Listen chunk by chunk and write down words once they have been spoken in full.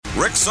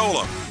Rick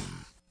Solem.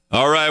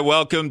 All right,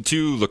 welcome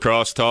to La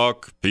Crosse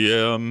Talk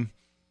PM.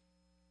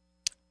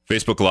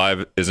 Facebook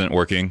Live isn't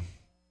working.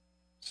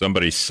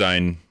 Somebody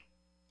sign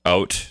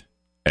out,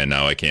 and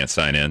now I can't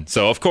sign in.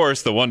 So, of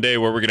course, the one day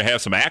where we're going to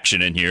have some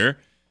action in here,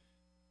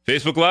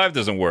 Facebook Live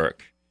doesn't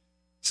work.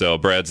 So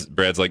Brad's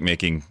like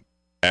making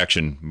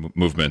action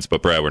movements,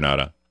 but Brad, we're not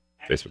on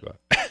Facebook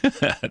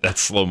Live.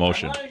 That's slow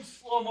motion. I'm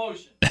slow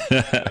motion.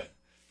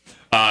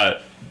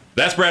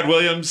 That's Brad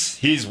Williams.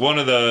 He's one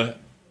of the...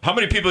 How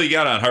many people you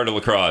got on Heart of La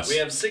Crosse? We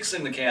have 6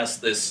 in the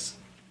cast this...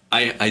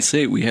 I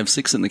say we have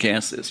 6 in the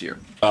cast this year.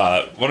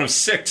 One of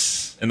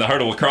 6 in the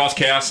Heart of La Crosse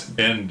cast,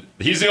 and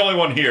he's the only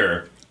one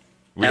here.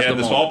 We had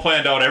this all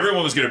planned out.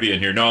 Everyone was going to be in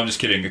here. No, I'm just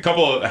kidding.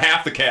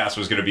 Half the cast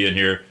was going to be in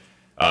here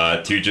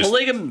to just...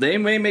 Well, they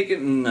may make it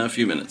in a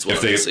few minutes.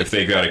 If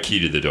they got a key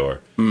to the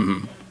door.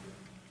 Mm-hmm.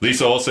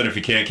 Lisa Olson, if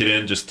you can't get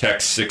in, just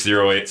text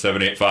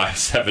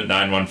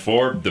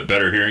 608-785-7914, the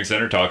Better Hearing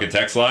Center talk and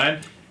text line,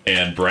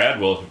 and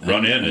Brad will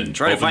run in and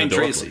try to open find the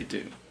door Tracy,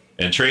 too.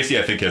 And Tracy,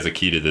 I think, has a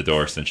key to the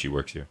door since she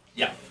works here.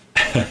 Yeah.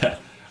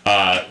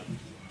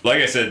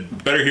 Like I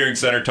said, Better Hearing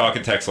Center, talk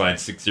and text line,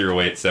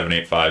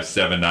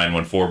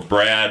 608-785-7914.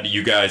 Brad,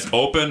 you guys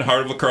opened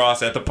Heart of La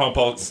Crosse at the Pump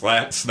House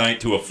last night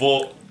to a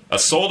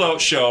sold-out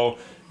show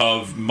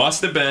of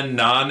must have been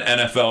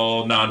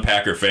non-NFL,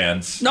 non-Packer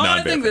fans. No,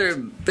 I think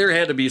there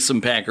had to be some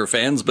Packer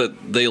fans,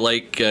 but they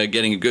like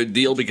getting a good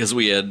deal because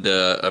we had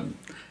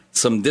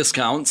some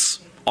discounts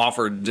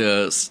offered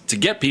to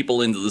get people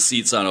into the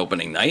seats on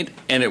opening night,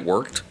 and it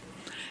worked.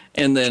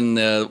 And then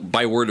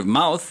by word of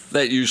mouth,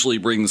 that usually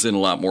brings in a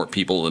lot more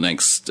people the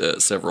next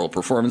several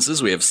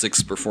performances. We have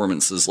 6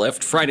 performances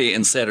left, Friday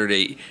and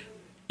Saturday,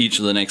 each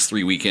of the next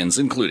 3 weekends,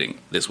 including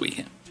this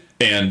weekend.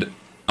 And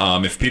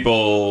if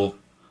people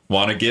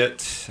want to get...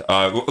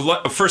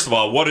 first of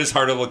all, what is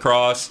Heart of La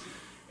Crosse?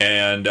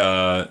 And,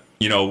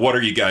 what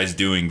are you guys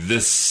doing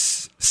this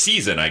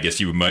season, I guess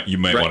you might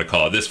want to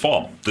call it, this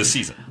fall, this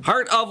season?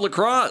 Heart of La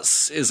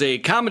Crosse is a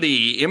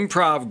comedy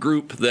improv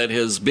group that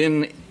has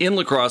been in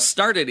La Crosse,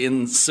 started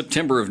in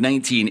September of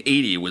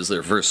 1980, was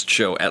their first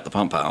show at the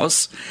Pump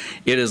House.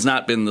 It has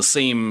not been the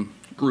same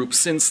group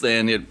since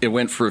then. It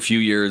went for a few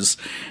years,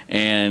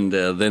 and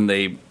then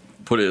they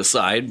put it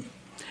aside.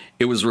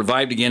 It was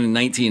revived again in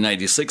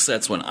 1996.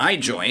 That's when I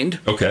joined.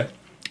 Okay.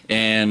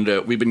 And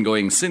we've been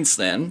going since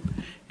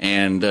then.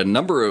 And a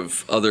number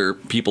of other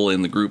people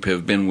in the group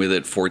have been with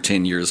it for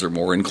 10 years or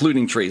more,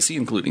 including Tracy,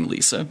 including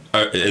Lisa.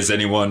 Has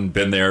anyone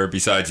been there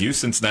besides you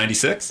since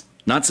 96?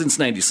 Not since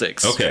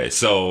 96. Okay,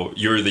 so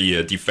you're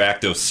the de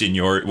facto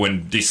senior.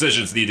 When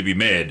decisions need to be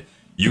made,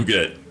 you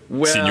get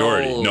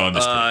seniority. No, I'm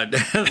just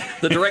kidding.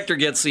 The director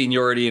gets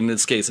seniority. In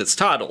this case, it's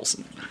Todd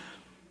Olson.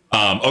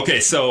 Okay,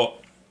 so...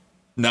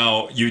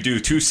 Now, you do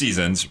 2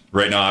 seasons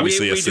right now,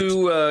 obviously.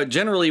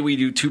 Generally, we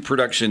do 2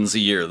 productions a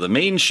year. The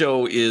main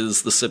show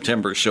is the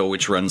September show,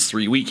 which runs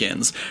 3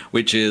 weekends,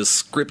 which is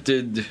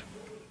scripted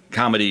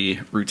comedy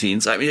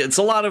routines. I mean, it's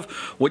a lot of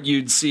what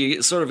you'd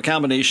see, sort of a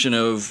combination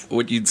of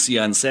what you'd see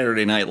on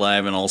Saturday Night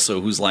Live and also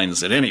Whose Line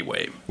Is It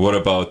Anyway? What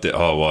about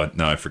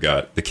I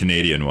forgot. The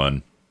Canadian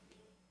one.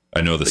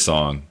 I know the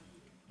song.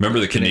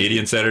 Remember the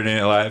Canadian Saturday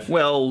Night Live?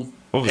 Well,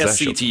 what was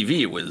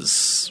SCTV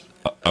was...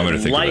 I'm going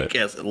to think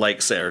of it.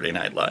 Like Saturday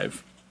Night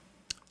Live.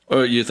 Or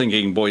are you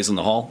thinking Boys in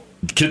the Hall?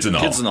 Kids in the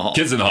Hall. Kids in the Hall.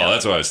 Kids in the Hall. Yeah.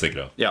 That's what I was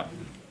thinking of. Yeah.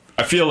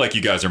 I feel like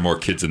you guys are more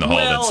Kids in the Hall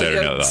than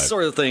Saturday Night Live.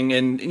 Sort of thing.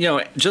 And,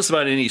 just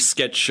about any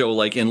sketch show,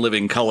 like In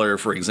Living Color,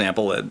 for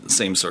example, that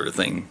same sort of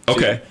thing. Too.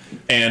 Okay.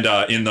 And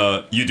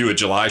you do a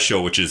July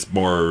show, which is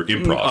more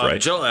improv,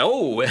 right?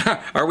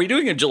 Are we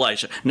doing a July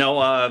show?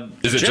 No.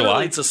 Is it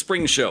July? It's a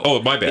spring show.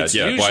 Oh, my bad.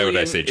 Why would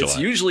I say July? It's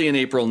usually in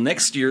April.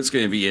 Next year it's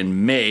going to be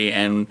in May.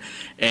 And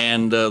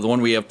the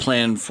one we have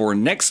planned for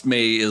next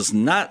May is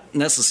not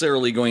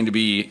necessarily going to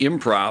be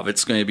improv.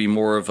 It's going to be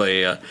more of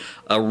a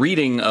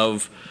reading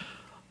of...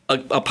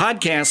 A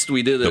podcast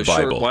we did a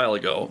short while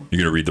ago.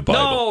 You're going to read the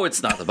Bible? No,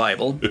 it's not the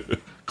Bible.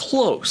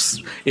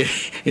 Close.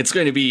 It's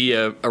going to be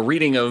a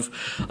reading of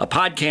a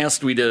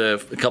podcast we did a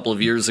couple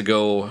of years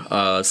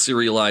ago,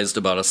 serialized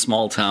about a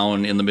small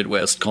town in the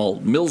Midwest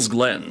called Mills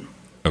Glen.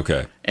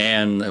 Okay.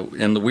 And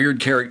the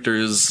weird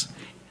characters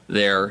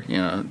there,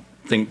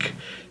 think,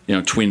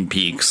 Twin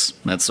Peaks,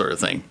 that sort of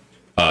thing.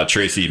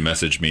 Tracy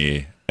messaged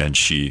me, and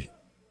she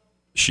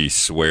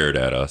sweared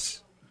at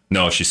us.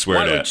 No, she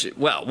sweared at...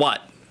 Well,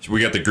 what? We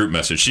got the group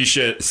message.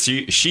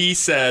 She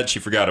said she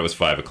forgot it was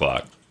 5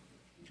 o'clock.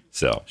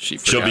 So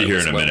she'll be here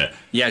in a minute.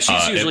 Yeah,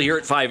 she's usually here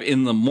at 5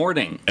 in the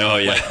morning. Oh,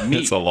 yeah.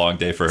 It's a long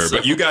day for her. So,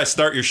 but you guys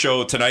start your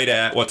show tonight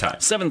at what time?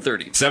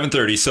 7:30.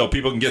 7:30, so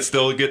people can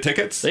still get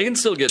tickets? They can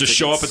still get tickets. Just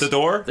show up at the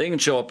door? They can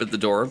show up at the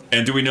door.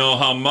 And do we know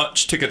how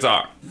much tickets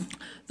are?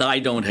 I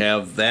don't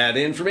have that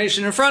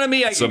information in front of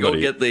me. I can go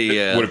get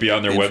the would it be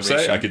on their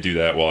website? I could do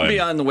that while be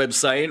on the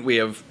website. We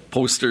have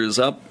posters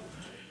up.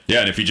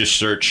 Yeah, and if you just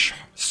search,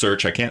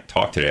 I can't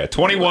talk today.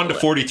 $21 to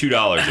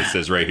 $42, it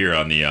says right here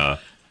on the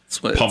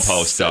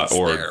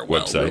pumphouse.org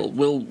website.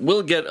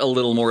 We'll get a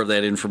little more of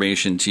that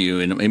information to you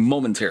in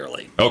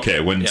momentarily. Okay,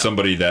 when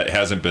somebody that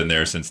hasn't been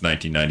there since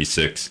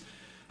 1996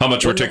 How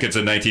much were tickets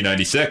in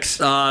 1996?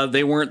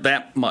 They weren't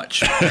that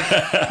much.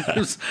 It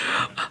was,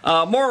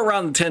 more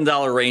around the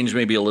 $10 range,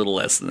 maybe a little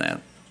less than that.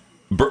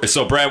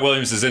 So Brad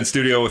Williams is in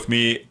studio with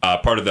me,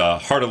 part of the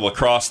Heart of La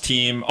Crosse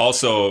team.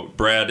 Also,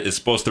 Brad is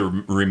supposed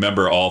to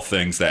remember all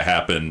things that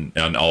happen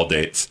on all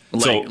dates.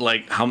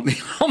 Like how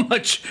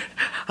much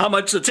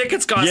the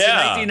tickets cost in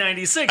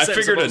 1996.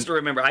 I'm supposed to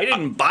remember. I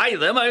didn't buy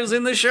them. I was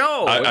in the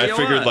show. I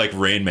figured like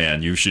Rain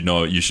Man. You should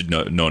know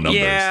numbers.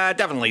 Yeah,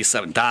 definitely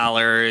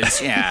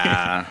 $7.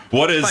 Yeah.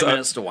 What is?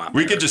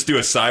 We could just do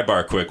a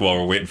sidebar quick while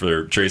we're waiting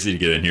for Tracy to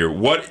get in here.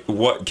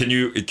 What can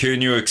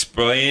you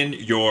explain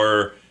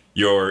your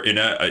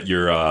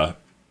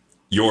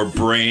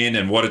brain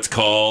and what it's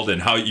called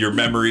and how your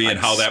memory and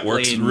how that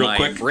works real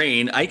quick?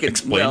 I can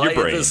explain your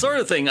brain. The sort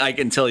of thing I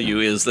can tell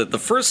you is that the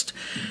first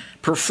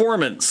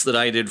performance that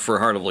I did for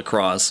Heart of La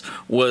Crosse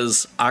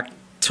was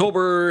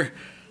October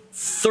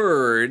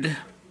 3rd,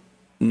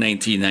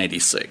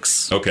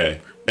 1996.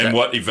 Okay. And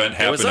what event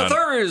happened? It was a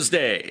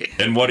Thursday.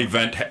 And what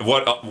event?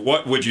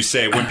 What would you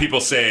say when people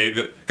say?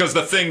 Because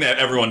the thing that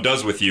everyone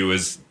does with you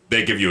is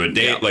they give you a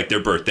date, like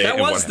their birthday. That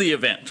was the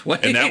event.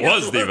 And that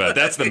was the event.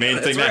 That's the main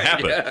thing that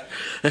happened. Yeah.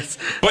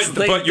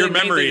 But your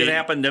memory... that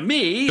happened to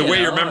me... The way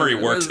your memory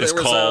works is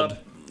called...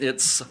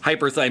 It's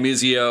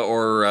hyperthymesia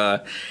or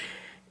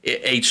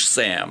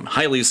HSAM,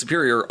 highly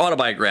superior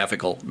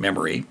autobiographical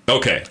memory.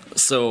 Okay.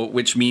 So,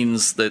 which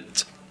means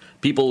that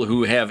people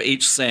who have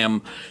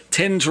HSAM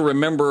tend to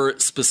remember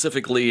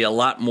specifically a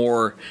lot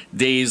more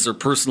days or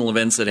personal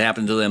events that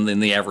happened to them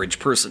than the average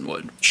person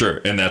would. Sure,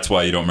 and that's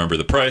why you don't remember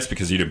the price,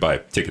 because you didn't buy a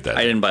ticket that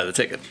day. I didn't buy the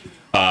ticket.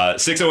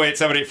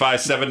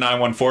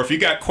 608-785-7914. If you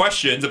got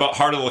questions about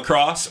Heart of La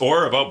Crosse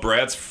or about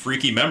Brad's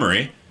freaky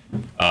memory,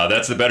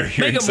 that's the Better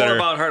Hearing Make Center. Make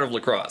more about Heart of La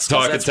Crosse.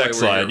 Talk and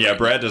text line. Yeah,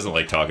 Brad doesn't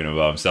like talking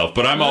about himself,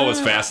 but I'm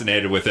always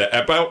fascinated with it.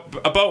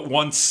 About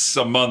once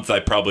a month,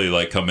 I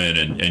probably come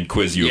in and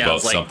quiz you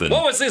about something.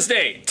 What was this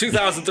day?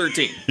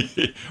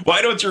 2013.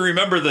 Why don't you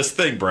remember this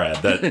thing,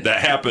 Brad, that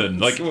happened?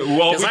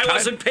 Because I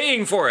wasn't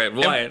paying for it.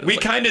 Why? We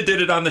kind of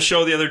did it on the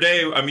show the other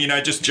day. I mean,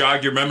 I just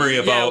jogged your memory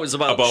about it was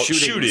about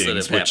shootings that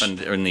have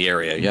happened in the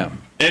area. Yeah.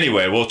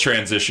 Anyway, we'll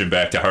transition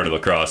back to Heart of La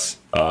Crosse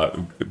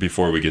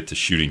before we get to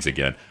shootings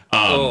again.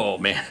 Oh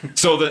man!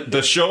 So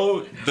the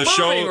show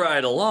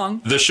right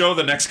along. The show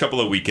the next couple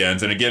of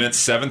weekends, and again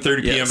it's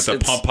 7:30 p.m. at the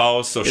Pump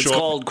House. So it's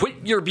called Quit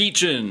Your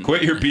Beachin'.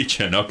 Quit Your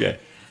Beachin'. Okay.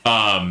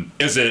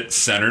 Is it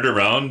centered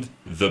around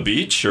the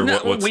beach or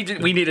what?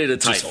 We needed a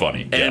title. Just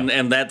funny, and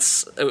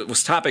it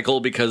was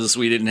topical because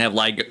we didn't have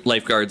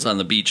lifeguards on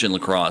the beach in La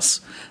Crosse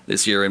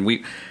this year, and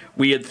we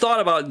had thought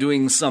about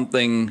doing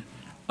something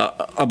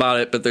about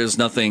it, but there's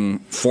nothing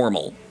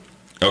formal.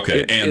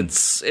 Okay,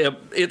 it's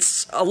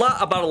a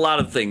lot about a lot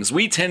of things.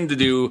 We tend to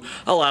do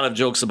a lot of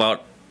jokes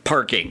about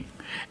parking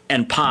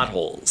and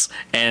potholes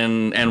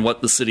and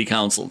what the city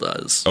council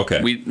does.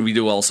 Okay, we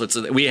do all sorts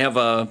of. We have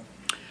I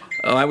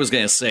was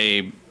going to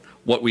say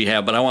what we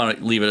have, but I want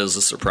to leave it as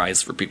a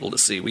surprise for people to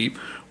see.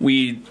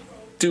 We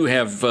do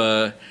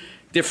have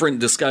different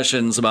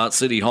discussions about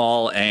City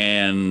Hall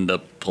and the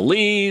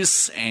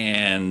police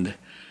and.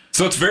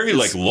 So it's very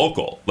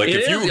local.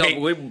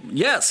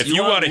 If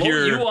you want to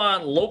hear, you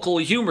want local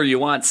humor, you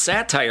want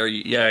satire.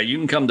 Yeah, you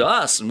can come to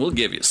us and we'll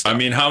give you stuff. I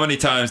mean, how many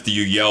times do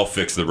you yell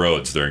 "fix the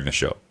roads" during the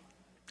show?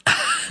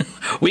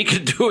 We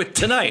could do it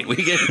tonight. We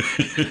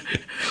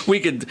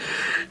could.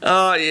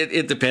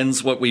 It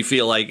depends what we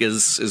feel like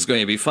is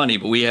going to be funny.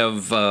 But we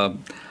have.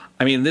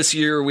 This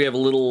year we have a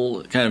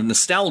little kind of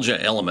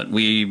nostalgia element.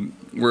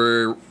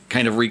 We're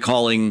kind of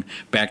recalling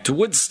back to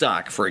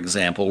Woodstock, for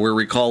example. We're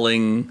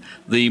recalling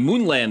the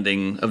moon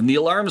landing of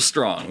Neil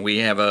Armstrong. We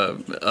have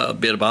a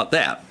bit about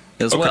that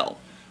as well.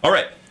 All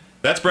right,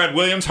 that's Brad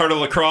Williams, Heart of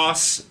La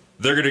Crosse.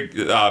 They're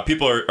gonna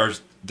people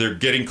they're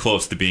getting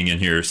close to being in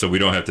here, so we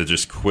don't have to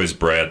just quiz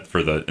Brad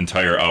for the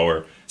entire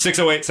hour.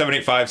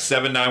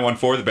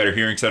 608-785-7914, the Better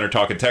Hearing Center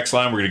talk and text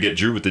line. We're gonna get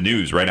Drew with the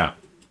news right now.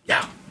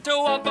 Yeah.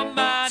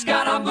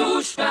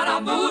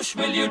 Scaramouche,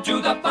 will you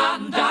do the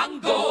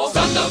fandango?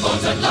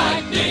 Thunderbolts and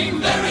lightning,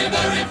 very,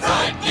 very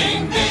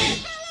frightening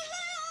me.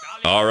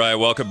 All right,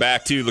 welcome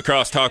back to La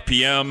Crosse Talk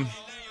PM.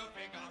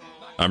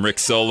 I'm Rick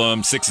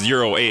Solom,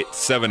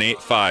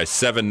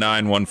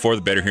 608-785-7914,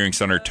 the Better Hearing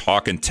Center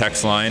talk and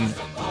text line.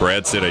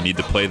 Brad said I need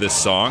to play this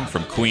song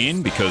from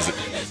Queen because...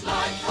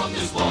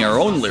 Our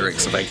own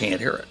lyrics if I can't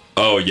hear it.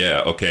 Oh,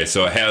 yeah. Okay,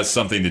 so it has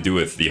something to do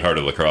with the Heart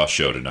of La Crosse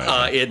show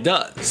tonight. It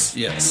does,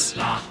 yes.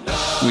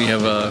 We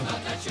have a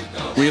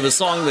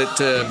song that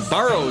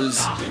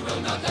borrows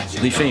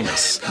the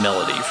famous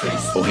melody from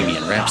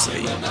Bohemian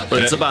Rhapsody,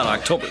 but it's about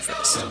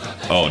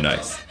Oktoberfest. Oh,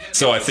 nice.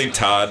 So I think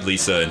Todd,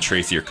 Lisa, and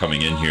Tracy are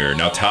coming in here.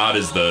 Now, Todd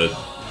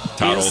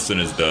Olson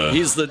is the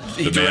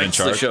man in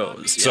charge. The shows.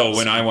 Yes. So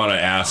when I want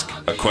to ask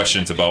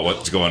questions about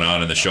what's going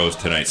on in the shows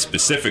tonight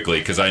specifically,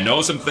 because I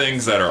know some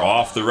things that are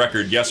off the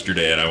record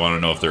yesterday, and I want to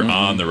know if they're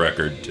on the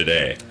record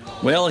today.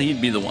 Well,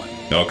 he'd be the one.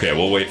 Okay,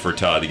 we'll wait for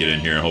Todd to get in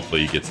here, and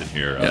hopefully he gets in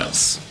here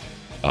yes.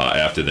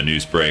 After the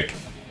news break.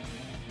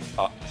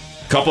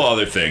 Couple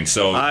other things.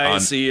 So I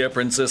see a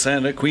princess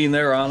and a queen.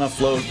 They're on a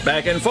float,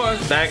 back and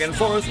forth, back and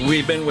forth.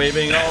 We've been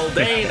waving all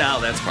day. Now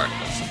that's part of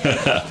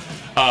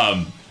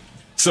this.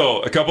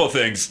 So a couple of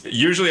things.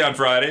 Usually on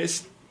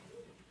Fridays,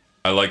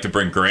 I like to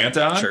bring Grant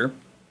on. Sure.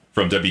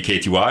 From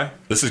WKTY.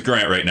 This is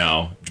Grant right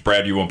now.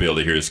 Brad, you won't be able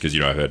to hear this because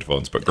you don't have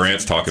headphones, but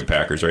Grant's talking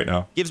Packers right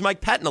now. Gives Mike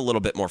Patton a little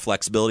bit more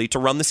flexibility to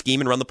run the scheme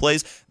and run the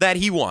plays that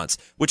he wants,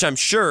 which I'm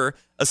sure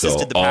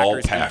assisted the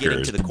Packers in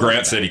getting to the quarterback.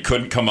 Grant said he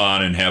couldn't come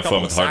on and have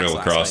fun with Heart of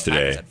La Crosse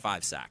today. Had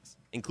 5 sacks,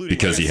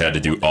 because he had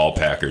to do all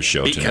Packers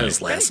show tonight. Because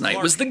last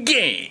night was the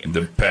game.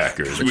 The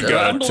Packers. We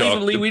got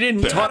unbelievably, we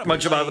didn't talk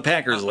much about the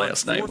Packers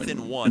last night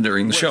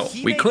during the show.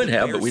 We could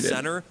have, but we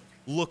didn't.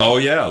 Oh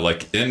yeah,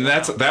 and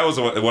that was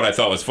what I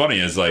thought was funny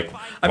is like,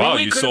 wow,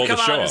 you sold the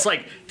show. It's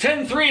like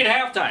 10-3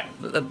 at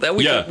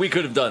halftime. We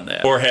could have done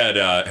that, or had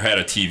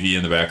a TV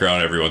in the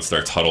background. Everyone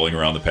starts huddling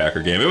around the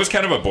Packer game. It was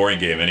kind of a boring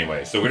game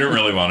anyway, so we didn't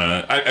really want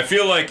to. I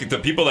feel like the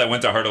people that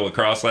went to Heart of La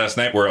Crosse last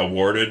night were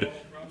awarded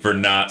for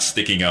not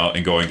sticking out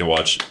and going to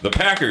watch the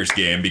Packers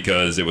game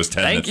because it was 10-3.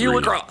 Thank you,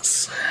 La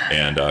Crosse,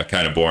 and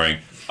kind of boring.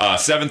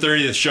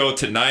 7:30 the show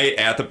tonight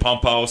at the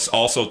Pump House.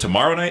 Also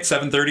tomorrow night,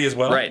 7:30 as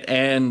well. Right,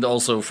 and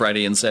also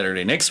Friday and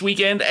Saturday next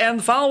weekend and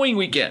the following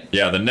weekend.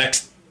 Yeah, the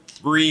next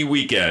 3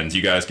 weekends,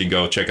 you guys can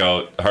go check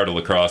out Heart of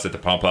La Crosse at the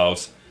Pump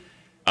House.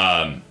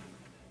 Going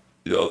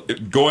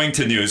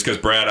to news, because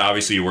Brad,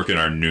 obviously you work in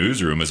our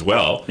newsroom as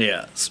well.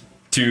 Yes.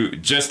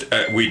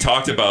 We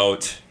talked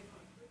about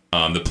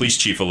the police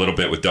chief a little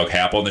bit with Doug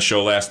Happel on the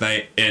show last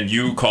night, and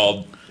you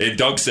called. And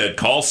Doug said,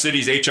 call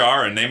City's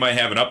HR and they might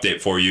have an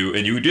update for you.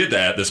 And you did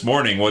that this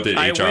morning. What did HR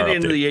update? I went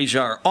into the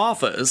HR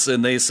office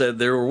and they said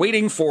they were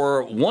waiting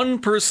for one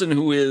person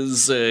who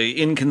is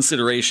in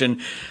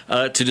consideration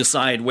to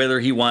decide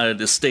whether he wanted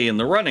to stay in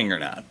the running or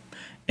not.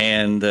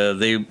 And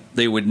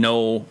they would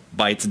know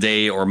by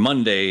today or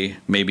Monday,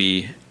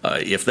 maybe,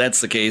 if that's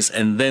the case.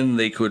 And then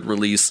they could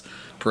release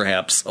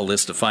perhaps a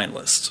list of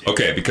finalists.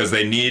 Okay, because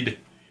they need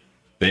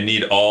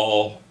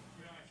all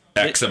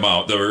X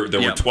amount. There were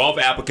 12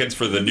 applicants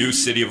for the new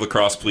City of La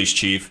Crosse police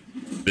chief.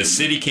 The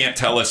city can't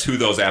tell us who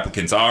those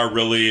applicants are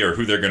really or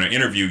who they're going to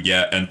interview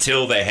yet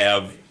until they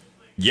have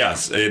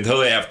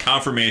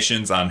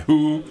confirmations on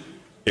who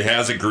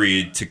has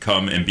agreed to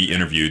come and be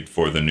interviewed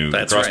for the new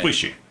La Crosse police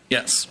chief.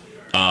 Yes.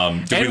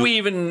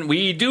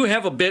 We do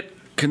have a bit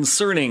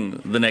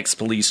concerning the next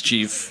police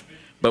chief.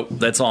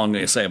 But that's all I'm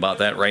going to say about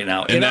that right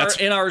now in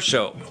our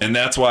show. And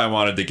that's why I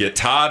wanted to get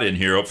Todd in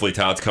here. Hopefully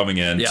Todd's coming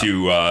in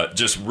to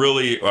just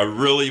really, I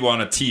really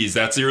want to tease.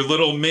 That's your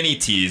little mini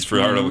tease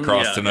for Heart of La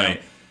Crosse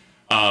tonight.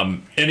 Yeah.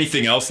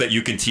 Anything else that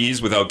you can tease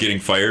without getting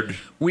fired?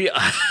 We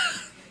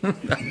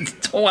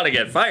don't want to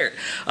get fired.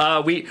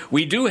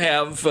 We do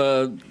have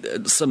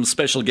some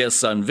special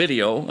guests on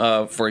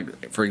video.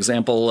 For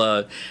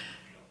example,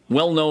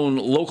 well-known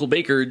local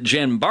baker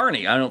Jen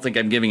Barney. I don't think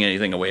I'm giving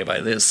anything away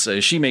by this.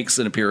 She makes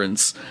an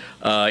appearance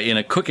in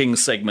a cooking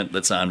segment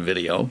that's on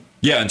video.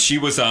 Yeah, and she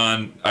was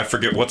on, I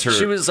forget what's her...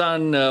 She was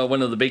on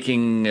one of the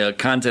baking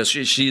contests.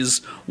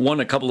 She's won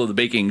a couple of the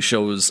baking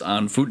shows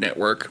on Food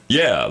Network.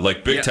 Yeah,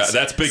 like big time.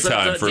 That's big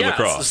time for La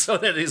Crosse. So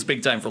that is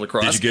big time for La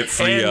Crosse. Did you get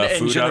free food and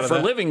out of Jennifer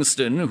that?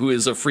 Livingston, who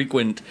is a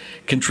frequent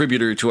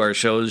contributor to our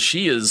shows,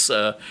 she is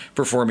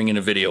performing in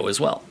a video as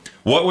well.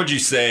 What would you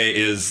say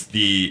is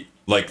the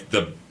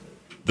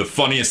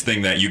funniest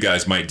thing that you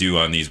guys might do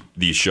on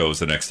these shows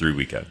the next 3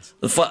 weekends?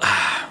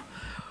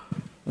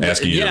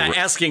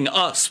 Asking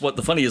us what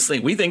the funniest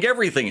thing. We think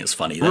everything is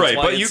funny. That's right,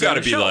 why but you got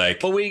to be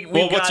like,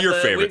 what's your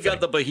favorite We've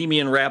got the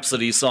Bohemian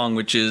Rhapsody song,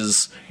 which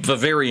is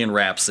Bavarian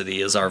Rhapsody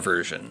is our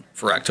version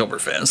for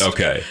Oktoberfest.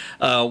 Okay.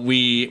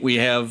 We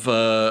have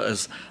a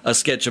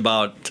sketch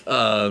about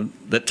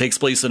that takes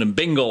place in a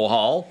bingo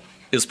hall.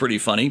 Is pretty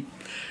funny.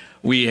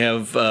 We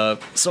have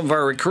some of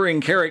our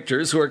recurring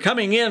characters who are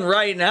coming in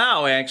right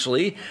now,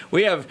 actually.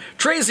 We have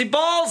Tracy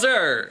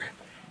Balzer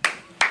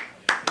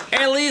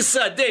and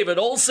Lisa David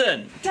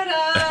Olson.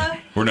 Ta-da!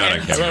 We're not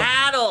on camera.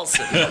 Tad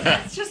Olson.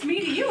 That's just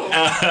me to you.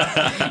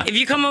 If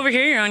you come over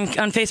here, you're on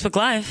Facebook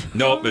Live.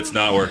 Nope, it's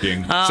not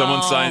working.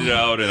 Someone signed it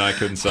out, and I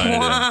couldn't sign it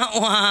in.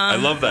 I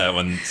love that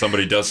when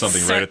somebody does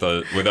something right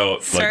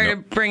without... Sorry to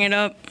bring it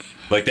up.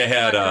 Like they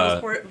had,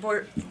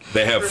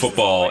 they have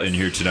football in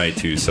here tonight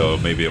too, so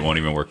maybe it won't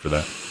even work for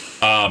that.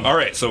 All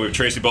right, so we have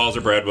Tracy Balzer,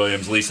 Brad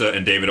Williams, Lisa,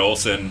 and David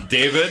Olson.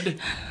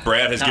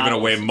 Brad has given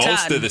away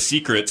most of the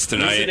secrets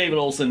tonight. Lisa, David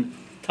Olson,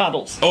 Todd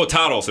Olson. Oh,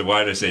 Todd Olson.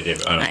 Why did I say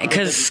David?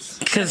 Because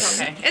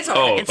it's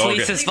okay. It's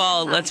Lisa's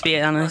fault. Let's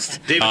be honest.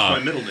 David's my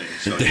middle name.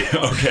 So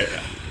okay.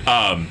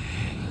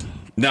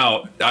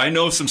 Now I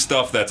know some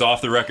stuff that's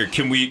off the record.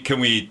 Can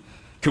we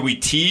Can we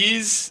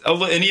tease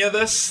any of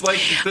this,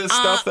 like this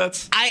stuff?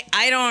 That's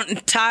I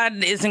don't.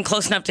 Todd isn't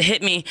close enough to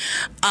hit me.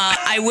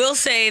 I will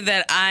say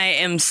that I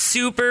am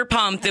super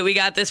pumped that we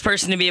got this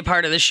person to be a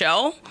part of the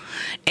show,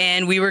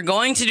 and we were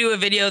going to do a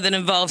video that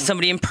involves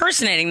somebody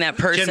impersonating that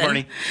person.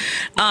 Jen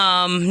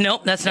Barney.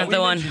 Nope, that's not the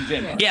one.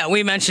 Yeah,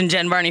 we mentioned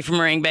Jen Barney from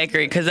Meringue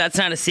Bakery because that's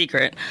not a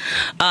secret.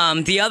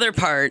 The other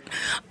part,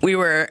 we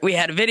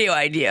had a video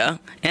idea,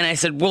 and I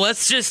said, well,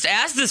 let's just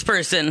ask this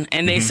person,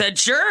 and they said,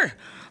 sure,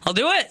 I'll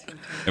do it.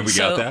 And we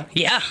got that?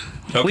 Yeah,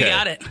 Okay. we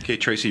got it. Okay,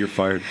 Tracy, you're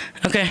fired.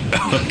 Okay,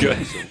 good.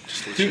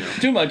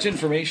 Too much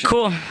information.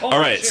 cool. All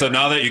right, so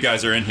now that you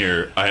guys are in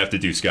here, I have to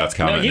do Scott's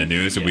comment in the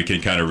news, and we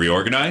can kind of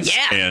reorganize.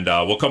 Yeah. And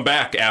we'll come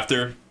back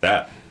after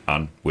that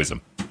on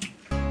Wisdom.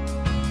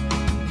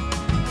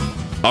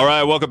 All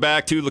right, welcome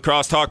back to La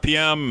Crosse Talk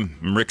PM.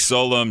 I'm Rick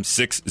Solom,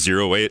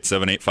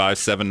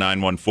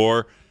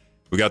 608-785-7914.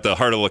 We got the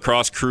Heart of La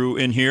Crosse crew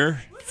in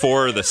here,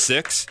 4 of the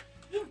 6.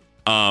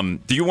 Do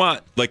you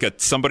want like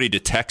somebody to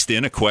text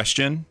in a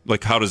question?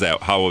 Like how would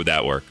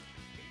that work?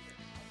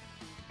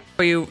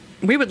 We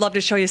would love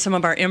to show you some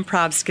of our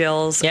improv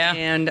skills. Yeah.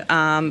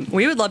 And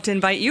we would love to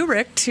invite you,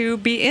 Rick, to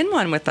be in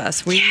one with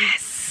us.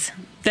 Yes.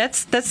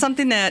 That's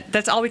something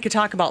that's all we could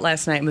talk about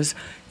last night was,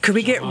 could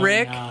we get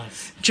Rick?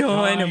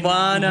 Join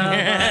one of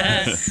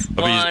us.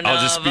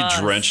 I'll just be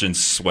drenched in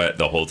sweat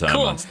the whole time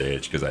on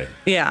stage because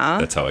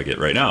that's how I get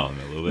right now. I'm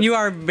a little bit. You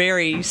are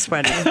very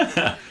sweaty.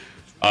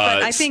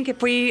 But I think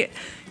if we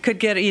could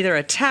get either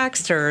a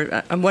text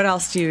or what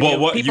else do you do?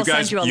 What People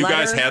send you a letter? You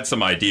guys had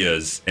some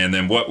ideas, and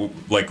then what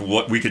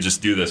we could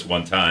just do this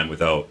one time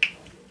without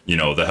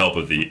the help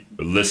of the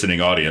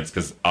listening audience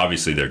because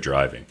obviously they're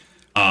driving.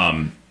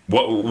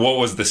 What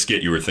was the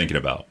skit you were thinking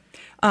about?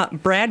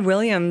 Brad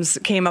Williams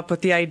came up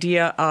with the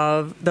idea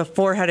of the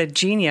 4-headed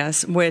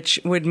genius, which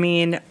would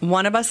mean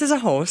one of us is a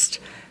host,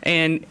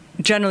 and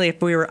generally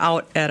if we were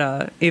out at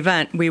an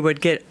event, we would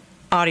get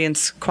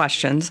audience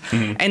questions,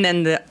 and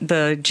then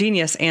the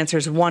genius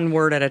answers one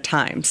word at a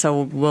time.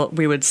 So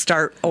we would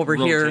start over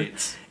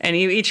Rotates. here, and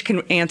you each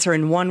can answer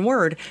in one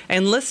word.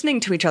 And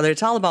listening to each other,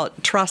 it's all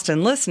about trust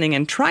and listening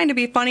and trying to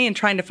be funny and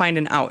trying to find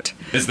an out.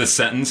 Is the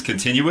sentence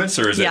continuous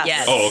or is it?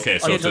 Yes. Oh, okay.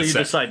 So Until it's you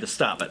decide to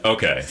stop it.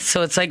 Okay.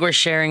 So it's like we're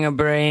sharing a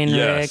brain,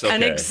 Yes. Rick. Okay.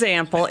 An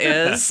example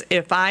is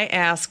if I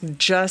ask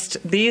just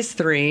these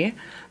 3,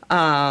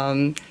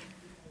 tell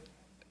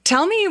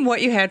me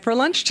what you had for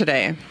lunch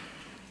today.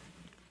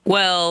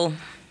 Well,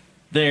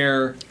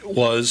 There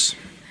Was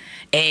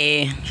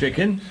a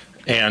chicken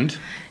and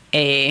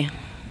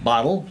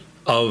bottle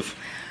of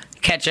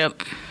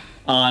ketchup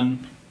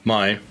on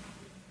my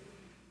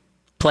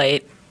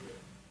plate,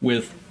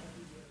 with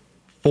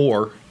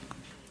 4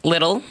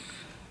 little,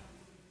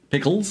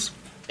 pickles,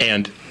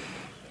 and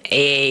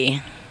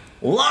a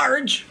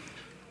large.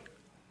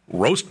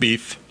 roast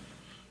beef.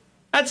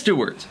 That's 2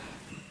 words.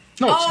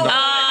 No, it's not.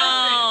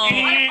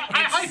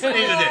 I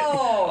hyphenated it.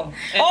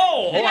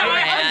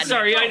 I'm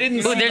sorry. I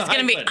didn't see there's the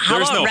gonna be hyphen. how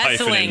There's about no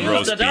hyphen in wrestling?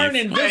 roast The darn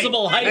beef.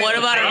 invisible hyphen. What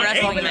about a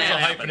wrestling There's a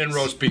match? hyphen in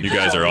roast beef. You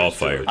guys are all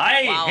fired.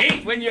 I Wow.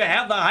 hate when you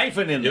have the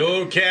hyphen in there.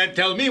 You can't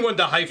tell me when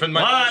the hyphen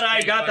might. But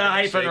I got the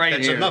hyphen right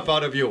That's here. enough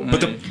out of you.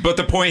 But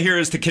the point here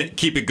is to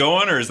keep it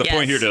going, or is the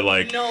point here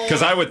Yes. to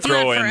because I would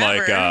throw Not in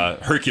like forever.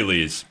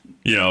 Hercules,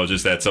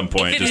 just at some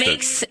point. If it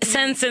makes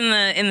sense in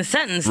the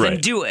sentence, then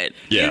Right. do it.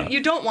 Yeah. You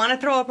don't want to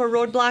throw up a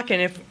roadblock,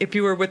 and if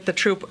you were with the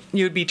troop,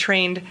 you'd be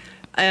trained.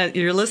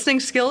 Your listening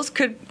skills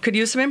could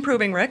use some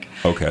improving, Rick.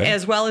 Okay.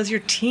 As well as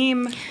your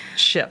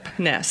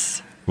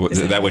teamshipness.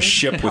 That was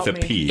ship with a Help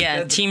me. P.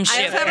 Yeah, team I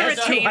ship. have a Has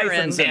 2 retainer in,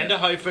 hyphens in And it. a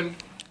hyphen.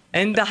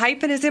 and the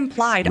hyphen is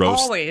implied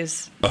Roast.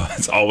 always. Oh,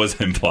 it's always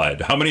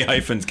implied. How many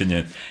hyphens can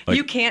you?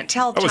 You can't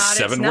tell, that Todd, was it's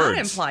 7 not words.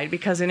 implied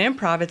because in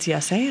improv it's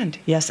yes and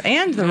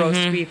the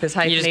roast beef is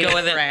You just hyphenated. go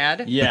with it.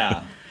 Brad.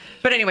 Yeah.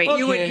 But anyway,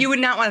 Okay. you would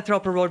not want to throw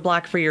up a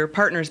roadblock for your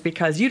partners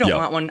because you don't Yeah.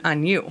 want one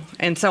on you.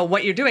 And so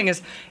what you're doing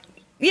is,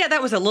 yeah,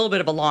 that was a little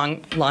bit of a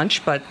long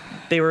lunch, but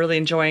they were really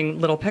enjoying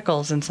little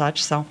pickles and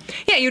such. So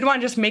yeah, you'd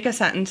want to just make a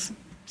sentence.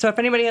 So if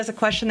anybody has a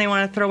question they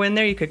want to throw in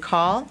there, you could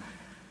call.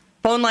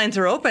 Phone lines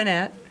are open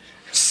at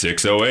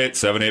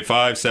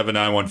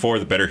 608-785-7914,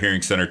 the Better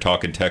Hearing Center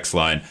talk and text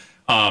line.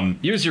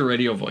 Use your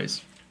radio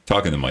voice.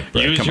 Talking to Mike,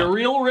 Brad. Use Come your on.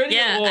 real radio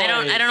Yeah, voice.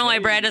 I don't know why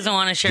Brad doesn't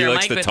want to share He a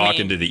likes mic to with talk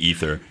me. into the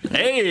ether.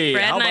 Hey,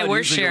 Brad how and I about were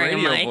using sharing a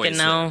radio mic, voice and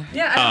now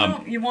yeah. I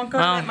don't know. You won't go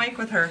to that mic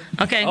with her.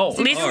 okay. Oh,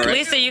 Lisa, all right.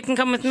 Lisa, you can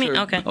come with me.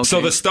 Okay. So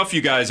the stuff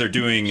you guys are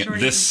doing Sure,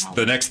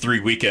 the next 3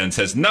 weekends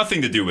has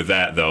nothing to do with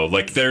that, though.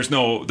 Like,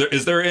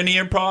 is there any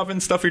improv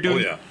and stuff you're Oh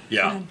doing?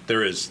 yeah,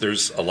 there is.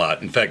 There's a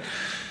lot. In fact,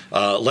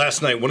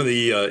 last night one of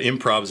the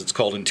improvs, it's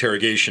called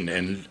Interrogation,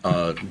 and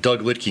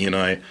Doug Litke and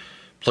I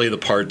play the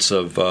parts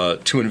of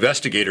 2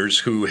 investigators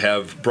who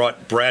have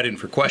brought Brad in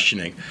for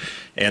questioning.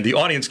 And the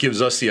audience gives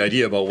us the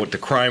idea about what the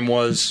crime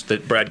was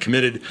that Brad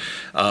committed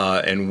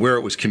and where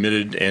it was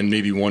committed and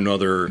maybe one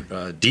other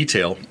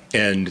detail.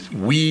 And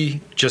we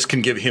just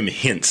can give him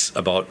hints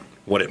about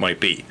what it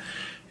might be.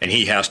 And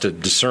he has to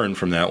discern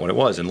from that what it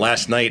was. And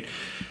last night,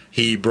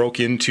 he broke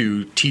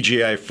into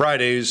TGI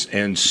Fridays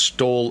and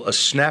stole a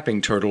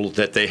snapping turtle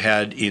that they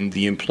had in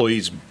the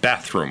employee's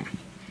bathroom.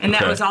 And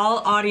that was all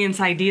audience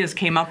ideas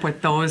came up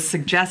with those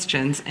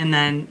suggestions. And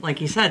then, like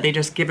you said, they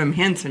just give him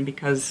hints. And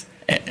because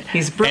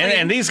he's brilliant.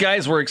 And these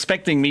guys were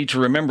expecting me to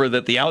remember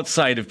that the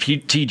outside of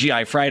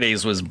TGI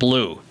Fridays was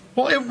blue.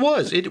 Well, it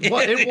was. It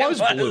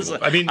was blue.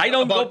 I mean, I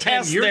don't go about 10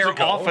 past years there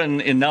ago. often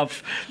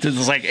enough to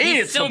just like, hey,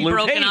 He's it's still the blue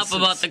broken Paces. up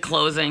about the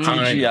closing.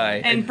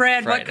 TGI. And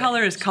Brad, what Fridays.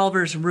 color is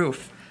Culver's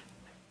roof?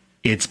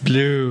 It's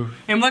blue.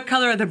 And what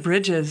color are the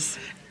bridges?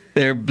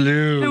 They're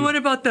blue. And what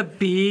about the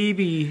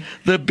baby?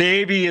 The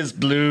baby is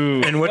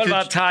blue. And what did-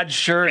 about Todd's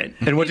shirt?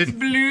 And what did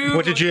blue.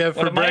 what did you have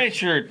What for about my breakfast?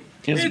 shirt?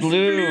 Is It's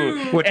blue.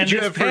 blue. What And did you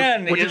this have for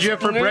pen What did is you have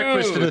for blue.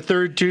 breakfast on the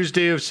third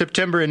Tuesday of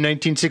September in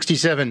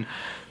 1967?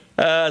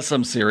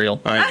 Some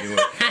cereal. I knew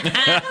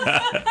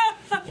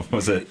it.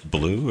 Was it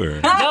blue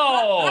or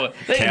No,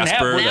 they didn't have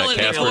Casper, blue. That was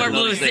Casper. before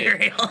blue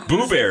cereal.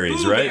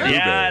 blueberries, right? Yeah,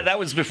 Blueberries. that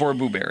was before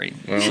Blueberry,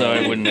 so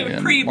it wouldn't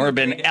have been. Or have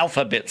been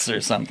Alphabets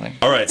or something.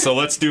 All right, so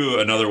let's do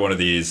another one of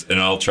these, and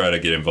I'll try to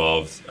get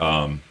involved.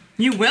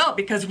 You will,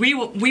 because we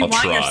want your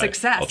try.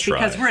 success. I'll try.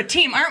 Because we're a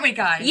team, aren't we,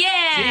 guys?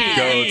 Yeah.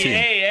 Go team.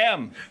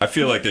 AM. I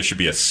feel like there should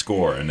be a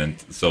score, and then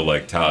so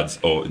like Todd's,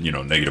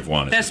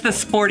 -1. Is That's the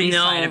sporty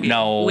side of you.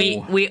 No.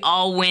 We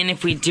all win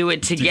if we do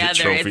it you get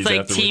together. trophies It's like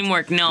afterwards?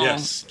 teamwork. No.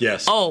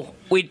 Yes. Oh,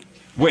 we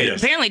Wait,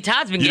 Yes. apparently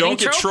Todd's been you getting don't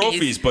get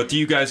trophies, but do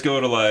you guys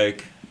go to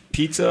like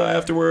pizza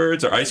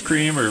afterwards or ice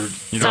cream or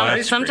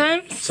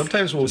Sometimes.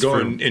 Sometimes we'll Just go for-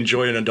 and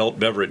enjoy an adult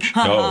beverage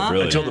Oh,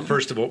 really? until the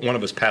first of one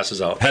of us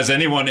passes out. Has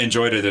anyone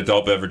enjoyed an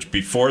adult beverage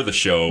before the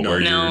show? No. Where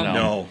No. you're,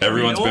 No.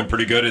 Everyone's Nope. been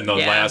pretty good in the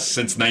Yeah. last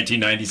since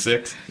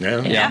 1996.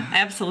 Yeah. Yeah,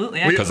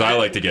 absolutely. Because I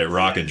like to get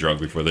rockin'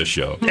 drunk before this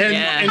show.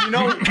 Yeah. And you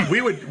know,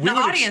 we would The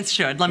audience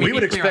should. Let me we be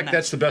would clear on expect that.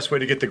 that's the best way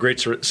to get the great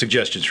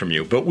suggestions from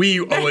you. But we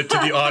owe it to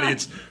the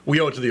audience.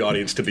 We owe it to the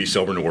audience to be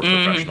sober and to work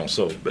professional.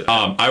 So,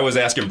 I was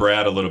asking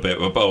Brad a little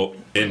bit about,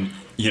 and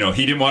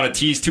he didn't want to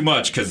tease too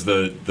much because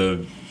the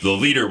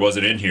leader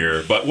wasn't in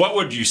here. But what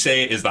would you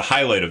say is the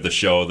highlight of the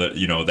show that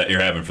that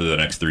you're having for the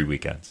next 3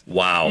 weekends?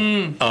 wow.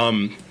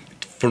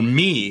 For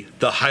me,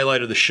 the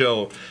highlight of the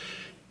show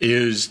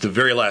is the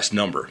very last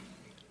number.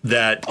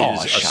 That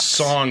is a shucks.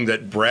 song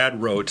that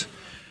Brad wrote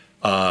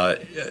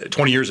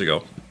 20 years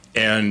ago.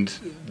 And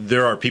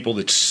there are people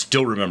that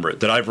still remember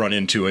it that I've run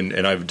into,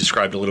 and I've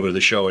described a little bit of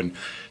the show. And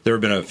there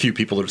have been a few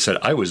people that have said,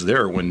 I was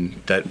there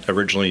when that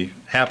originally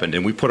happened.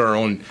 And we put our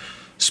own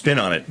spin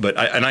on it. But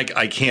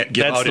I can't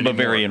give That's out the anymore.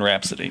 Bavarian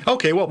Rhapsody.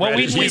 Okay, well, Brad,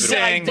 we just leave it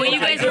sang. Well, you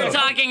guys were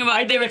talking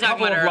about. They were A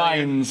talking couple about of it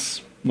earlier.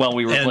 lines while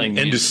we were playing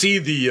and to music. see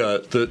the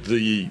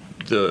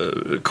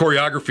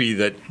choreography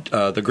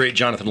that the great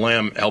Jonathan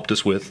Lamb helped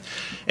us with,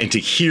 and to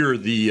hear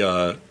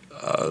the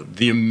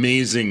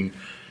amazing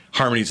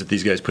harmonies that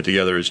these guys put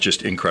together is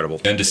just incredible.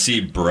 And to see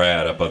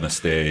Brad up on the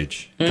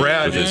stage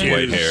Brad with his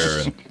white hair.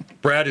 And,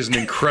 Brad is an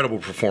incredible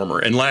performer,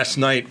 and last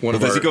night one of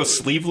does our he go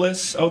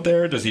sleeveless out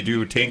there? Does he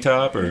do tank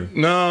top or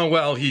no,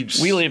 well he's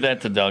We leave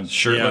that to Doug.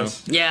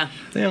 shirtless? Yeah.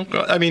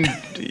 I mean,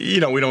 we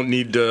don't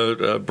need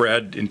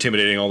Brad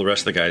intimidating all the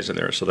rest of the guys in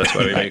there, so that's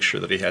why we make sure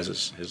that he has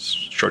his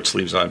short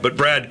sleeves on. But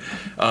Brad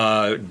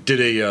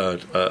did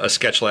a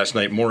sketch last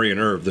night, Maury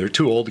and Irv. They're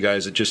two old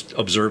guys that just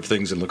observe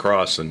things in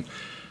lacrosse, and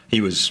he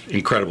was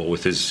incredible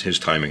with his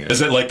timing. Is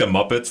it like the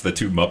Muppets, the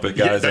two Muppet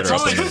guys that that's are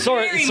all up in it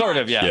the... Sort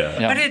of, yeah.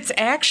 Yeah. But it's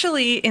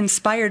actually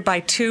inspired by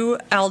two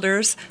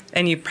elders,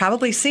 and you've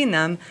probably seen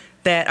them,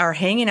 that are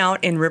hanging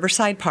out in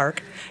Riverside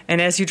Park.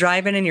 And as you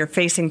drive in and you're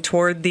facing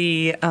toward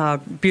the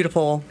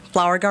beautiful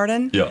flower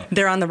garden, Yeah.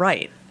 they're on the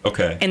right.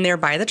 Okay. And they're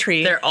by the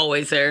tree. They're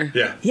always there.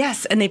 Yeah.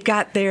 Yes, and they've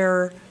got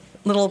their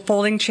little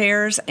folding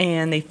chairs,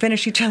 and they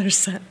finish each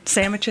other's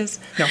sandwiches.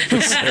 No.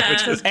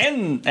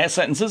 And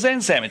sentences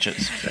and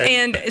sandwiches.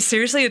 And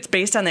seriously, it's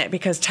based on that,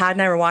 because Todd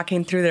and I were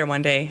walking through there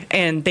one day,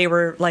 and they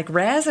were like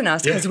razzing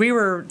us because we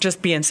were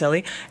just being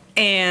silly.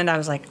 And I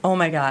was like, oh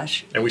my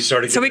gosh. And we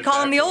started. So we getting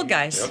call it them the back. old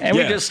guys. Yep. And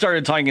Yeah. we just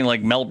started talking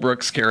like Mel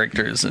Brooks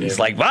characters, and it's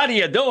like, what are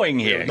you doing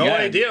here? No Yeah.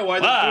 idea why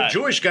the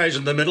Jewish guys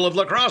in the middle of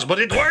lacrosse, but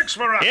it works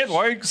for us. It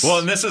works. Well,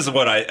 and this is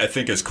what I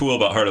think is cool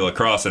about Heart of La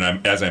Crosse,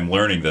 and as I'm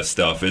learning this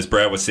stuff, as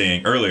Brad was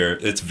saying earlier,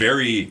 it's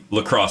very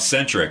lacrosse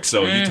centric.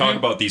 So you talk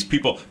about these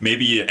people.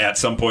 Maybe at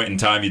some point in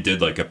time you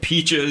did like a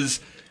Peaches,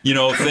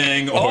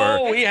 thing,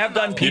 or we have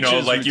done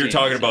Peaches like you're routines.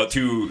 talking about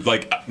two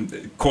like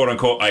quote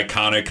unquote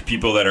iconic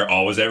people that are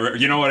always ever.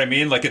 You know what I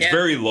mean? Like it's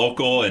very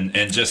local and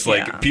just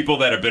like Yeah. people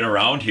that have been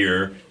around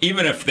here,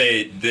 even if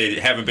they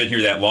haven't been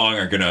here that long,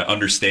 are gonna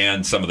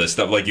understand some of this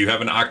stuff. Like you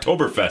have an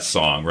Oktoberfest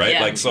song, right?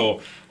 Yeah. Like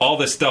so. All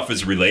this stuff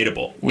is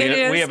relatable. We It is,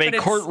 have a but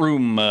it's-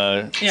 courtroom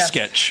Yes.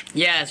 sketch.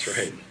 Yes.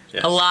 Right.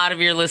 Yes. A lot of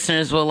your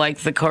listeners will like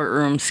the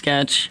courtroom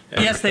sketch.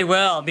 Yes, they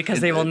will, because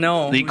they will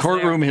know. The who's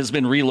courtroom there. has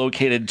been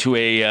relocated to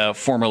a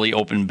formerly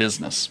open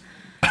business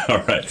All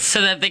right.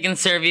 So that they can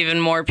serve even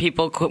more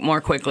people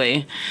more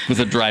quickly. with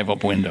a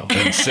drive-up window.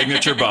 And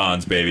signature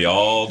bonds, baby,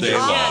 all day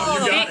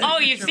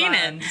long. You've seen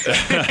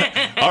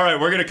it. All right,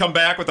 we're going to come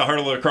back with the Heart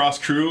of La Crosse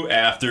crew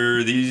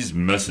after these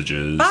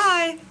messages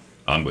Bye.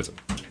 on Wisdom.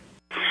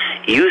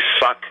 You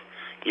suck.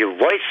 Your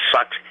voice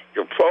sucks.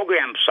 Your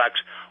program sucks.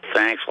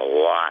 Thanks a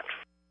lot.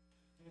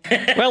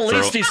 Well, at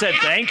least he said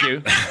thank you.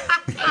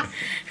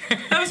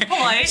 That was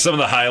polite. Some of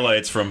the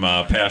highlights from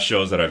past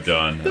shows that I've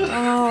done.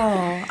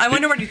 Oh, I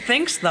wonder what he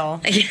thinks,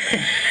 though.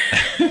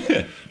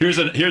 Here's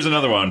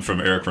another one from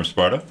Eric from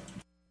Sparta.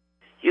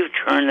 You've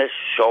turned this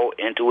show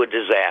into a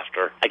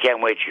disaster. I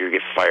can't wait till you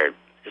get fired.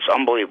 It's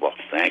unbelievable.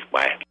 Thanks.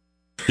 Bye.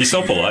 He's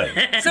so polite.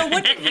 So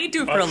what did he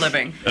do for a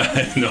living? I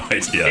have no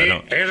idea. I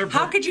don't.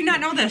 How could you not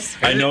know this?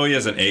 I know he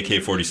has an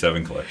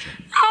AK-47 collection.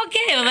 Okay,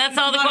 well, that's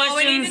all the That's all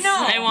we need to questions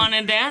know. I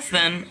wanted to ask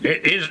then.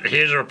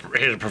 He's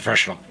a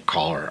professional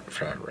caller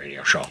for a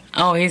radio show.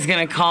 Oh, he's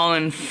going to call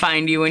and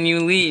find you when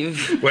you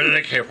leave. What did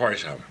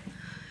AK-47?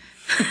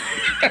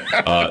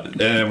 And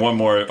then one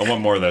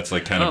more that's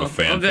like kind of a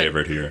fan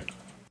favorite here.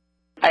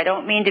 I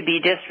don't mean to be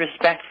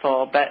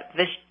disrespectful, but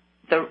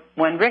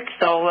when Rick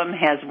Solem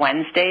has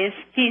Wednesdays,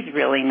 he's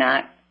really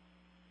not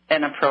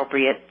an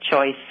appropriate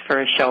choice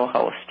for a show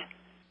host.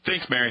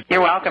 Thanks, Mary.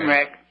 You're welcome,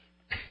 Rick.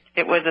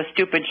 It was a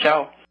stupid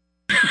show.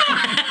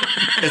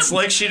 It's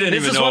like she didn't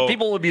even know. This is what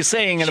people would be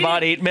saying in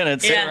about 8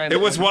 minutes. Yeah. It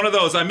was one of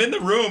those "I'm in the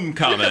room"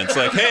 comments.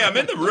 Like, "Hey, I'm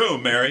in the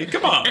room, Mary.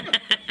 Come on."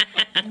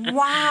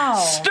 Wow.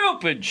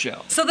 Stupid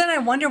show. So then I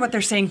wonder what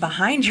they're saying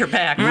behind your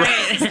back.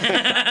 Right.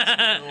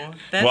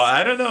 Well,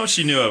 I don't know if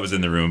she knew I was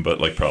in the room, but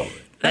like probably.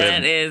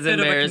 That is Bit of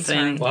a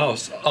embarrassing. concern. Wow,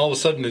 all of a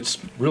sudden it's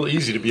real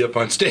easy to be up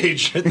on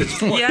stage at this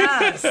point.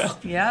 Yes.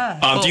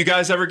 Yeah. Do you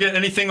guys ever get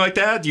anything like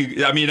that?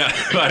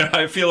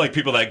 I feel like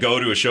people that go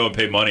to a show and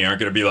pay money aren't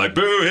going to be like,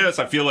 boo, hiss.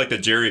 I feel like the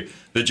Jerry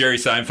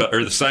Seinfeld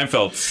or the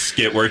Seinfeld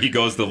skit where he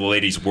goes to the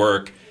lady's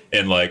work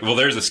and like, well,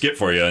 there's a skit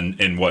for you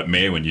in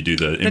May when you do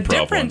the improv. The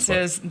difference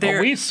is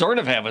we sort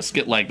of have a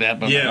skit like that,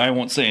 but Yeah. I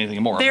won't say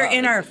anything more. they're about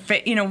in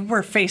it. our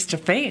we're face to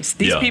face.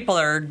 These Yeah. people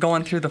are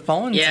going through the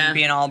phones and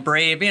being all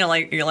brave,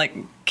 like you're like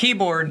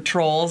keyboard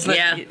trolls.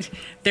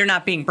 They're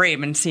not being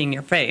brave and seeing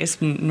your face,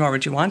 nor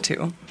would you want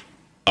to.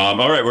 All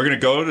right, we're going to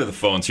go to the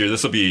phones here.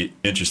 This will be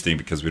interesting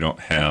because we don't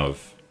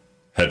have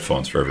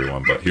headphones for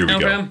everyone, but here we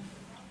go.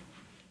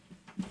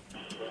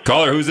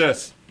 Caller, who's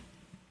this?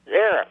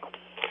 Eric.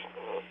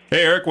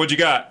 Hey, Eric, what you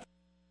got?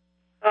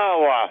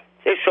 Oh,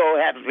 this show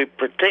happens to be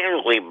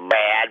particularly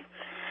bad.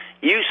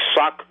 You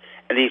suck,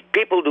 and these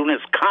people doing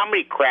this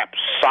comedy crap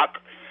suck.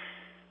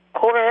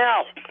 Go to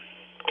hell.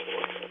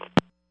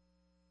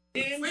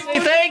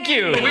 Thank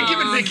you. Are we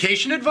giving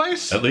vacation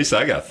advice? At least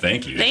I got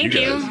thank you. Thank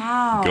you. you. Guys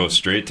Wow. go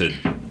straight to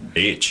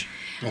H.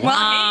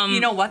 Well, hey, you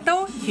know what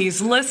though? He's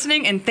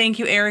listening, and thank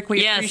you, Eric.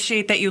 We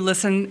appreciate that you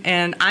listen,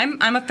 and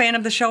I'm a fan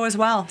of the show as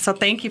well. So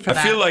thank you for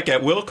that. I feel like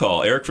at will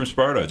call, Eric from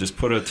Sparta, just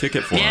put a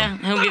ticket for him. Yeah,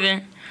 he'll be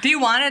there. Do you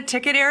want a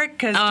ticket, Eric?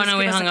 Because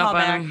we hung up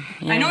on him.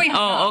 Yeah. I know he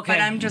hung up, okay.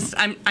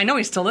 but I know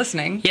he's still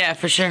listening. Yeah,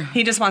 for sure.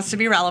 He just wants to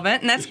be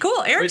relevant, and that's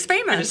cool. Eric's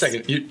famous. Wait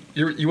a second.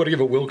 You want to give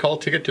a will call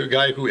ticket to a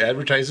guy who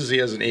advertises he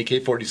has an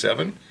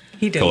AK-47?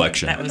 He did.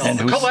 Collection. That was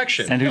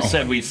Collection. And who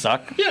said we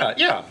suck?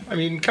 Yeah. I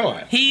mean, come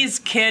on. He's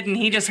kidding.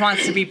 He just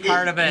wants to be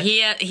part of it.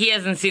 He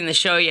hasn't seen the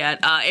show yet.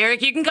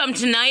 Eric, you can come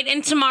tonight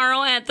and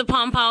tomorrow at the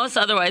Pump House.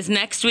 Otherwise,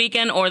 next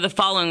weekend or the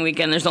following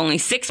weekend. There's only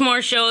 6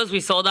 more shows. We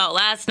sold out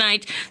last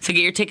night, so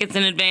get your tickets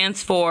in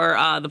advance for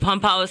the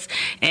Pump House.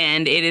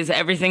 And it is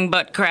everything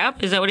but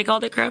crap. Is that what he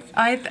called it, crap?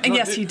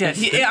 Yes, he did.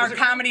 Our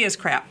comedy is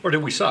crap. Or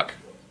did we suck?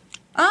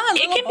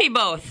 It can be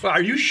both.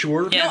 Are you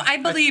sure? Yeah. No, I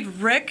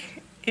believe Rick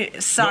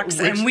sucks,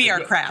 No, Rick's and we are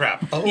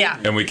crap. Oh. Yeah.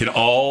 And we can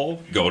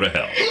all go to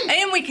hell.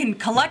 And we can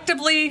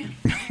collectively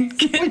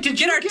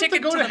get our ticket to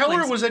go to the hell,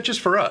 place. or was that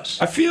just for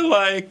us? I feel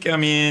like, I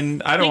don't We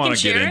want can to get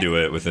share into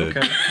it with it.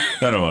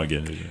 I don't want to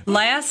get into it.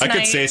 Last I night,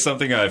 could say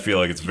something I feel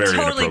like it's very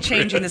totally inappropriate.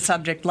 changing the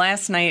subject.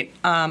 Last night,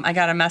 I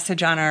got a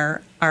message on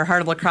our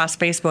Heart of La Crosse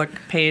Facebook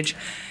page,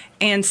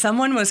 and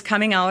someone was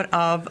coming out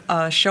of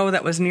a show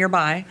that was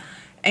nearby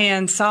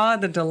and saw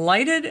the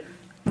delighted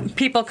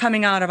people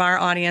coming out of our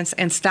audience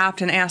and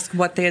stopped and asked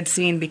what they had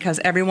seen because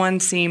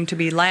everyone seemed to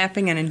be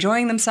laughing and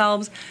enjoying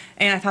themselves.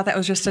 And I thought that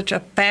was just such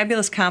a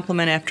fabulous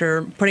compliment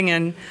after putting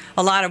in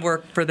a lot of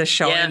work for this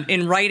show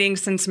in writing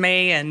since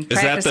May and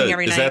practicing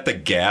every night. Is that the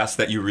gas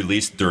that you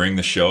released during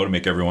the show to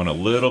make everyone a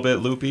little bit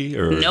loopy?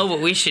 Or? No,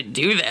 but we should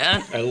do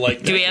that. I like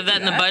that. Do we have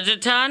that in the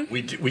budget, Todd?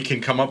 We can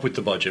come up with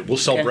the budget. We'll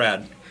sell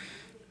Brad.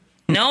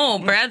 No,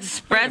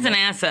 Brad's an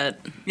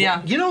asset.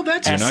 Yeah. You know,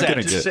 that's You're not asset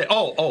gonna to get- say.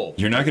 Oh.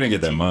 You're not going to get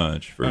that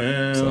much for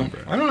selling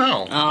bread. I don't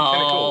know.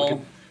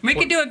 Oh. We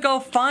could do a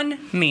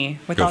GoFundMe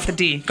without the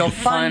D.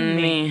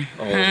 GoFundMe.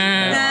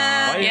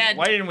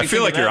 Why didn't we I feel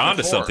think like of you're that onto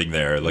before? something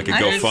there. Like a I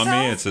think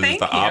GoFundMe, so. it's Thank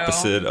the you.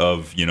 opposite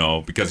of,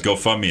 because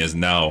GoFundMe is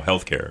now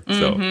healthcare.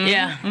 So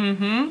Yeah.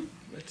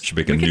 Should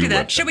make a We could new do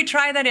that. website. Should we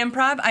try that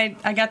improv?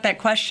 I got that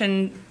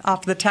question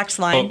off the text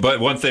line. Oh, but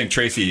one thing,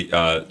 Tracy,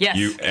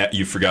 Yes.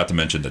 you forgot to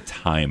mention the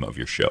time of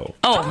your show.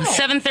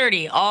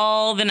 7:30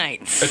 all the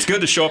nights. It's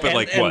good to show up at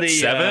And the,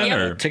 7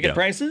 or ticket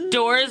prices?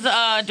 Doors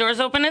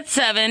open at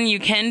 7. You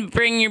can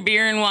bring your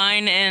beer and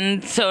wine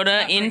and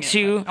soda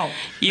into.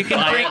 You can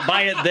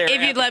buy it there.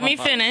 If you'd let me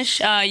finish,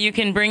 you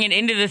can bring it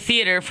into the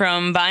theater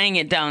from buying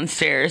it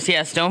downstairs.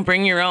 Yes, don't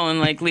bring your own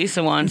like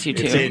Lisa wants you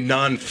to. It's a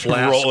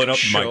non-flask rolling up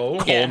show.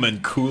 my Coleman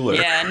cooler.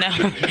 Yeah,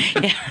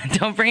 no. Yeah,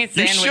 don't bring a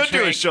You sandwich. should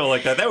do a Rick. show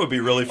like that. That would be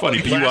really funny.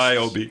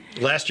 BYOB.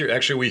 Last year,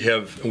 actually,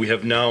 we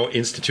have now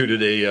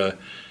instituted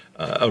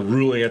a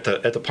ruling at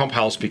the pump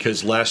house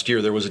because last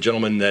year there was a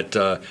gentleman that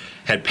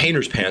had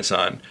painter's pants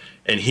on,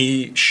 and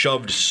he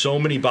shoved so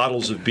many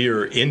bottles of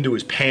beer into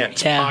his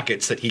pants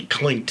pockets that he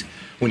clinked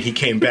when he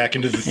came back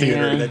into the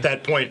theater. And at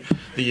that point,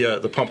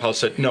 the pump house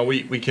said, "No,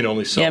 we can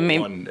only sell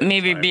one."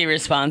 Maybe be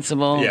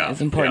responsible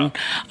is important.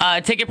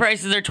 Ticket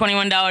prices are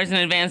 $21 in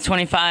advance,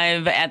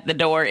 $25 at the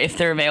door if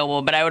they're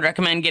available. But I would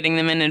recommend getting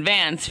them in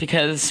advance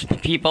because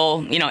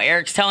people,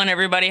 Eric's telling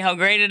everybody how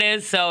great it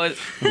is. So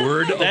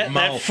word of that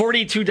mouth.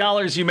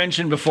 $42 you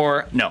mentioned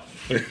before, no.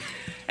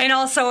 And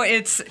also,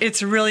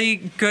 it's really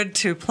good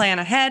to plan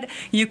ahead.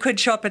 You could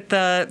show up at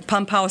the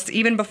pump house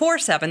even before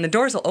 7. The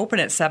doors will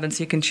open at 7,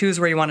 so you can choose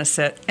where you want to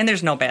sit, and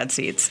there's no bad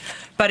seats.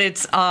 But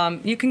it's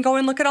you can go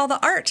and look at all the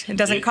art. It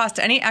doesn't cost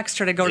any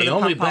extra to go to the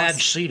only pump house.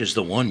 bad seat is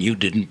the one you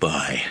didn't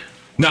buy.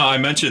 No, I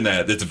mentioned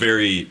that. It's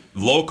very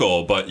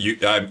local, but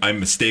I'm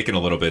mistaken a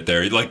little bit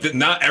there. Like,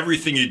 not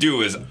everything you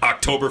do is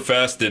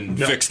Oktoberfest and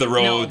fix the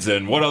roads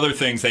and what other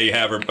things they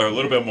have are a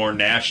little bit more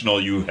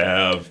national. You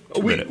have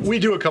We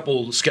do a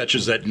couple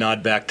sketches that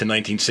nod back to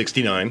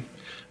 1969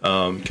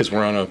 because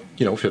we're on a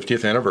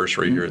 50th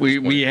anniversary here.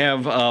 We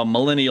have a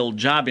millennial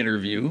job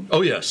interview.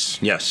 Oh yes,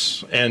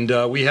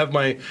 and we have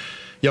my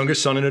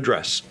youngest son in a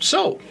dress.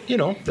 So,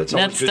 that's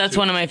always good that's too.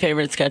 one of my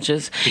favorite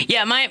sketches.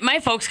 Yeah, my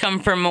folks come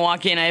from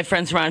Milwaukee, and I have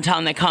friends around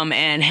town that come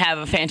and have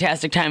a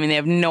fantastic time, and they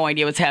have no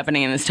idea what's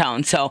happening in this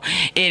town. So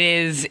it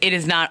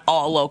is not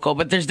all local,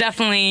 but there's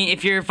definitely,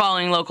 if you're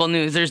following local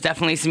news, there's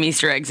definitely some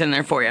Easter eggs in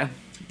there for you.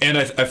 And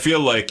I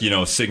feel like,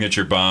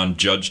 Signature Bond,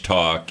 Judge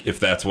Talk, if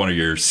that's one of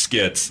your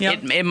skits,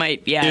 it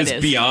might, is it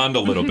is. beyond a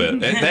little bit.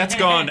 And that's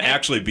gone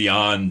actually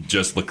beyond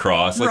just La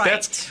Crosse. Like, Right.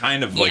 that's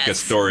kind of like a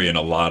story in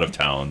a lot of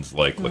towns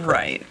like La Crosse.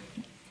 Right.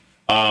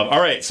 All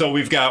right, so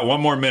we've got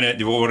one more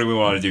minute. What do we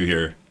want to do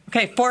here?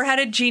 Okay,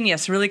 four-headed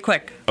genius, really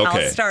quick.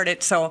 Okay. I'll start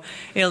it. So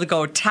it'll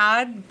go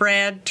Todd,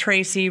 Brad,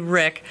 Tracy,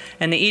 Rick,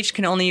 and they each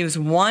can only use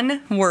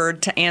one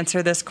word to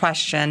answer this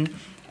question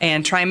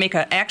and try and make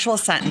an actual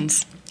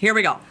sentence. Here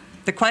we go.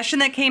 The question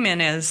that came in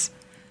is,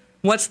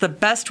 what's the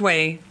best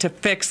way to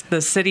fix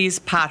the city's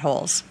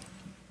potholes?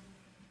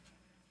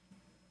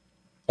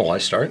 I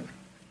start.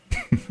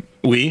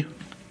 We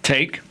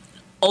take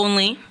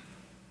Only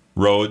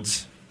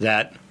roads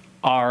that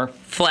are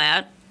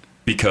flat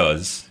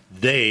because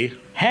they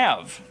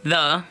have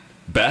the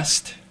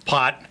best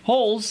pot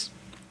holes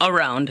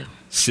around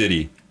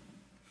city.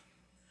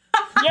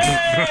 Yay!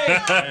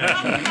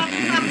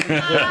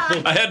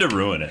 I had to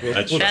ruin it.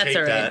 That's all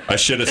right. I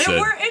should have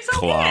said it's okay.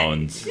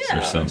 clowns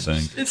or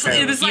something.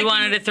 It was You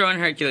wanted to throw in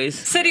Hercules.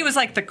 City was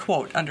like the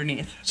quote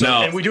underneath.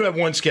 And we do have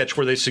one sketch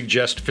where they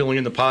suggest filling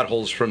in the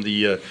potholes from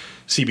the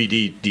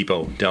CBD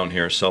depot down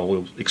here, so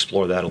we'll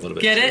explore that a little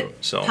bit. Get too. it?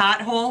 So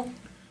Pothole?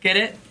 Get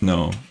it?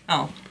 No.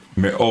 Oh.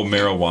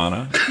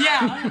 Marijuana?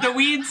 Yeah, the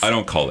weeds. I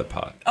don't call it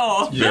pot.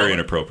 Oh. Very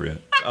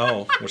inappropriate.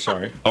 Oh, we're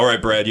sorry. All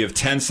right, Brad, you have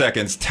 10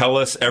 seconds. Tell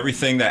us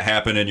everything that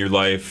happened in your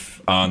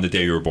life on the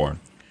day you were born.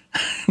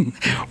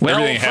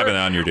 Everything happened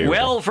on your day.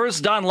 Well,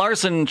 first Don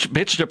Larson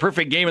pitched a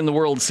perfect game in the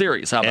World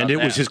Series. How about And it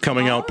was his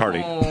coming out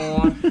party.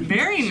 Oh,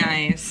 very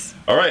nice.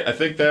 All right, I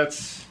think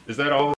is that all?